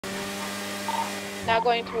Now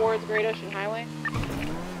going towards Great Ocean Highway.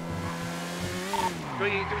 Do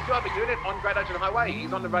we still have a unit on Great Ocean Highway?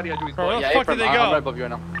 He's on the radio to his Where boy. the fuck did they go? I'm right above you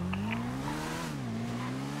right now.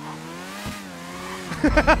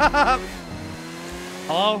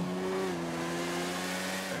 Hello? Hey,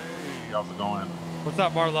 how's it going? What's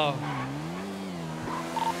up, Marlo?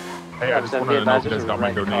 Hey, I just wanted to know if you guys got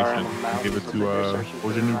my donation. Give it to, what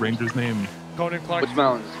was your new ranger's name? Conan Clark. Which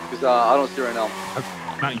mountains? Because I don't see right now.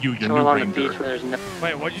 Not you, your new ranger.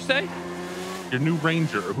 Wait, what'd you say? Your new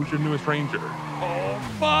ranger. Who's your newest ranger? Oh,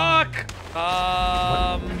 fuck!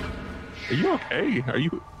 Are you okay? Are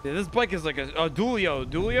you? Yeah, this bike is like a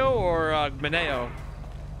Dulio or Mineo?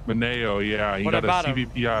 Mineo, yeah. He What got a about him?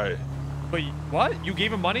 CVPI. Wait, what? You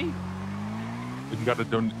gave him money? You got a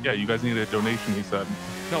yeah, you guys needed a donation, he said.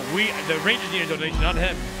 No, the Rangers need a donation, not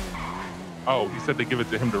him. Oh, he said they give it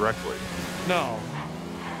to him directly. No.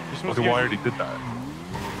 Okay, well, I already did that.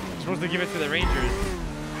 You're supposed to give it to the Rangers.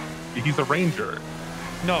 He's a ranger.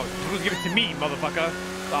 No, you're supposed to give it to me, motherfucker.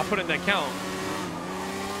 I'll put it in the account.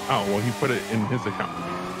 Oh, well, he put it in his account.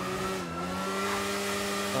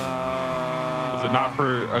 Was it not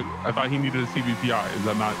for, I thought he needed a CVPI. Is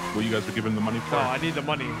that not what you guys were giving the money for? No, I need the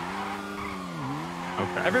money.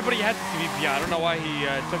 Okay. Everybody has the CVPI. I don't know why he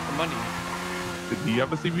took the money. Did he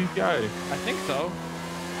have a CVPI? I think so.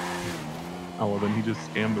 Oh, well, then he just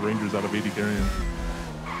scammed the Rangers out of 80 carrion.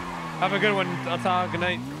 Have a good one, Ata. Good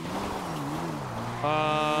night.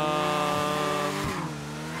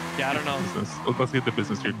 Yeah, I don't know. Let's get the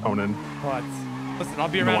business here, Conan. What? Listen, I'll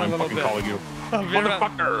be around a little bit. Calling you.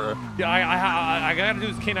 Motherfucker. Yeah, I gotta do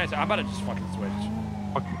this K9. I'm about to just fucking switch.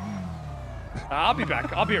 Fuck. I'll be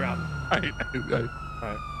back. I'll be around. All right.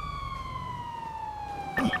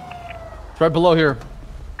 It's right below here.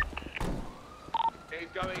 He's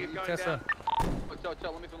going Tessa. down.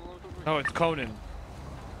 Oh, it's Conan.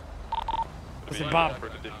 Listen, Bob.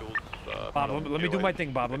 Bob, let me do my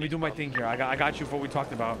thing, Bob. Let me do my thing here. I got you for what we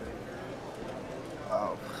talked about.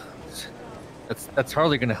 Oh, that's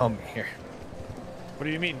hardly gonna help me here. What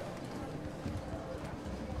do you mean?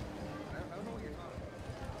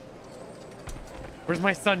 Where's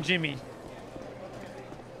my son, Jimmy?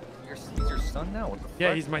 He's your son now? What the fuck?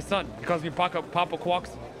 Yeah, he's my son. He calls me Papa Quox.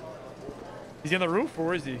 Is he on the roof,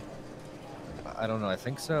 or is he? I don't know. I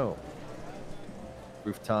think so.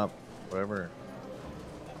 Rooftop, whatever.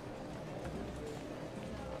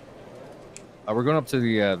 We're going up to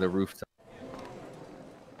the rooftop.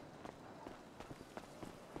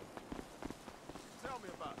 Tell me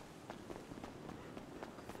about it.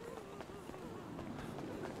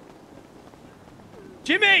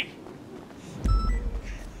 Jimmy!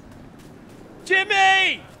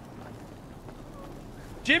 Jimmy!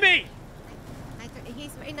 Jimmy!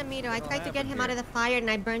 He's in the middle. I tried to get him out of the fire and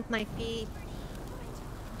I burnt my feet.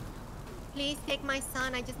 Please take my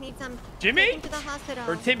son. I just need some. Jimmy? Take him to the hospital.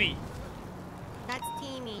 Or Timmy? That's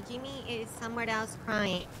Timmy. Jimmy is somewhere else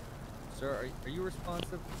crying. Sir, are you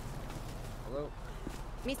responsive? Hello?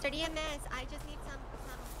 Mr. EMS, I just need some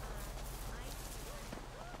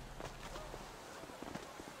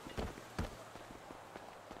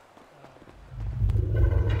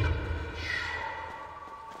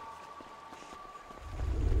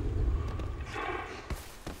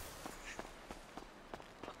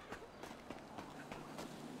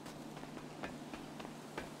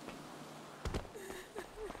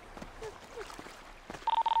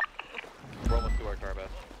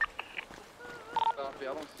I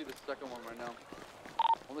don't see the second one right now.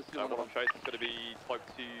 Only see one on chase is going to be type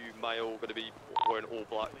 2 male, going to be wearing all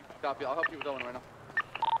black. Copy, I'll help you with that one right now.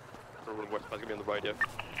 Westman's going to be on the radio.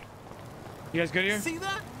 You guys good here? See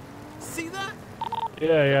that? See that?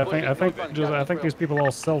 Yeah, I think these people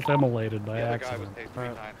all self-immolated by accident. Yeah,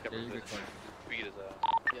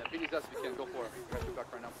 BD's us if you can, go for it. I got you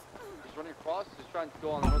back right now. He's running across, he's trying to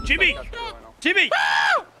go on the road. Jimmy! Jimmy!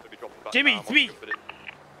 Jimmy, it's me!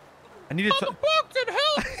 I need to talk.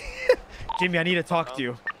 Jimmy, I need to talk to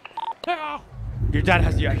you. Your dad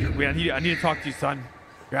has you. I need to talk to you, son.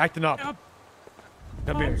 You're acting up.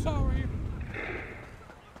 Come here. I'm sorry.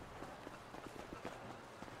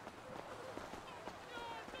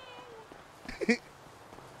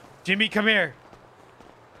 Jimmy, come here.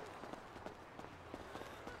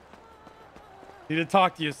 Need to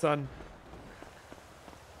talk to you, son.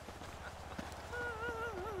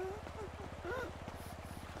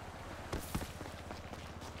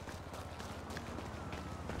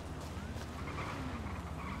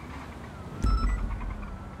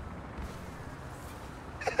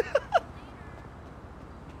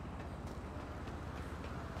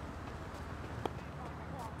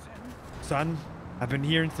 Son, I've been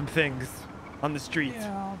hearing some things on the street.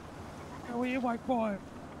 Yeah. Where you, white boy?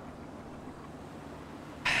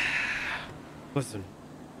 Listen.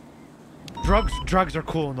 Drugs are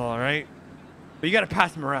cool and all, right? But you gotta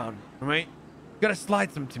pass them around, all right? You gotta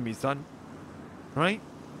slide some to me, son. All right?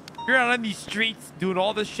 You're out on these streets doing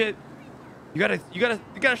all this shit. You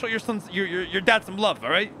gotta show your sons, your dad some love, all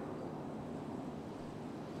right?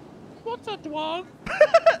 What's a dog?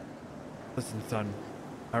 Listen, son.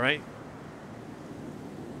 All right?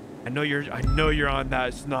 I know you're on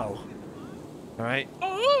that snow. All right?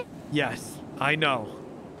 Yes, I know.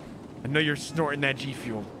 I know you're snorting that G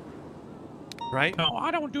Fuel. Right? No,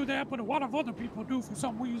 I don't do that, but a lot of other people do for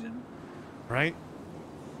some reason. Right?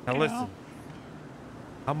 Now Yeah. listen.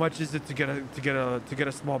 How much is it to get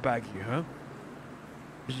a small baggie, huh?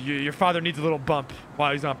 Your father needs a little bump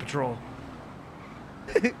while he's on patrol.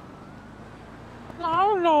 I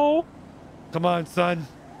don't know. Come on, son.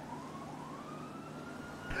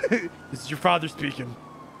 This is your father speaking.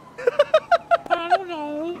 I don't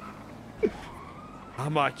know. How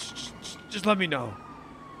much? Just let me know.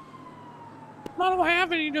 I don't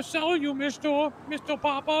have any to sell you, Mr.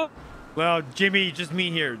 Papa. Well, Jimmy, just me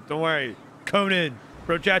here. Don't worry. Conan,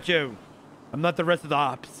 Brochacho. I'm not the rest of the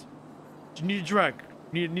ops. You need a drug.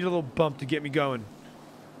 Need a little bump to get me going.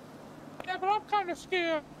 Yeah, but I'm kind of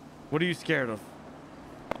scared. What are you scared of?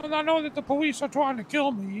 And I know that the police are trying to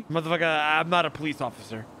kill me. Motherfucker, I'm not a police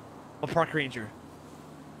officer. I'm a park ranger.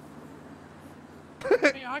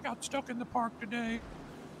 Yeah, I got stuck in the park today.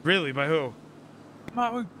 Really? By who?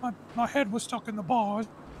 My head was stuck in the bars.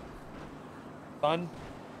 Son?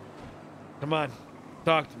 Come on.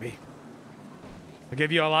 Talk to me. I'll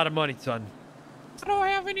give you a lot of money, son. I don't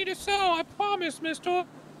have any to sell, I promise, mister.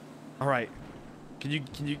 All right. Can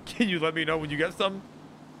you let me know when you get some?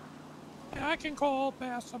 Yeah, I can call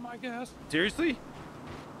Bassam, I guess. Seriously?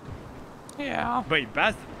 Yeah. Wait,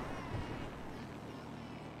 Bassam?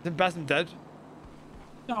 Isn't Bassam dead?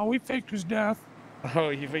 No, we faked his death.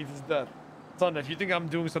 Oh, he faked his death. Son, if you think I'm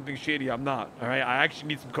doing something shady, I'm not. All right? I actually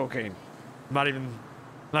need some cocaine. I'm not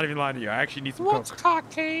even lying to you. I actually need some What's coke.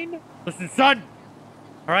 cocaine? Listen, son.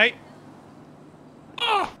 All right?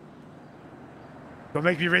 Ah! Don't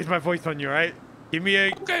make me raise my voice on you, all right? Give me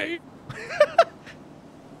a... Okay.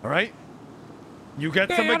 All right? You get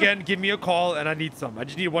some Dad. again, give me a call, and I need some. I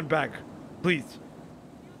just need one bag. Please.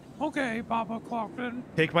 Okay, Papa Clarkson.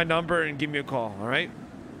 Take my number and give me a call, all right?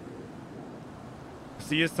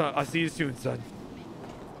 See you, son. I'll see you soon, son.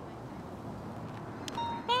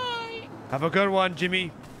 Bye. Have a good one,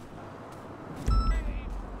 Jimmy.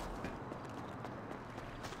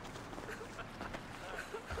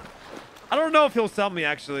 I don't know if he'll sell me,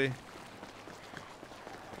 actually.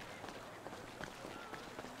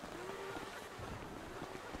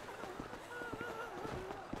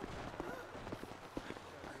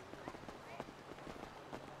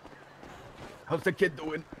 How's the kid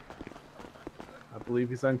doing? I believe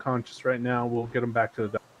he's unconscious right now. We'll get him back to the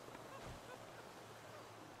doctor.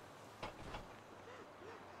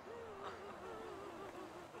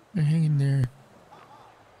 Hang in there.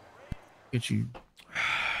 Get you.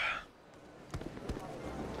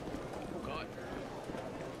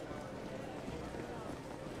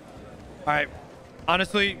 All right.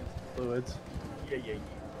 Honestly, Fluids. Yeah.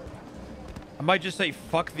 I might just say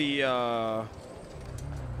fuck the,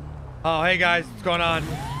 Oh, hey, guys. What's going on?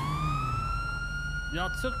 Y'all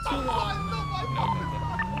took too long.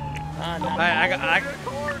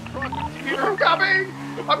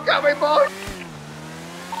 I'm coming, boss.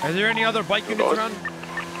 Is there any other bike units around?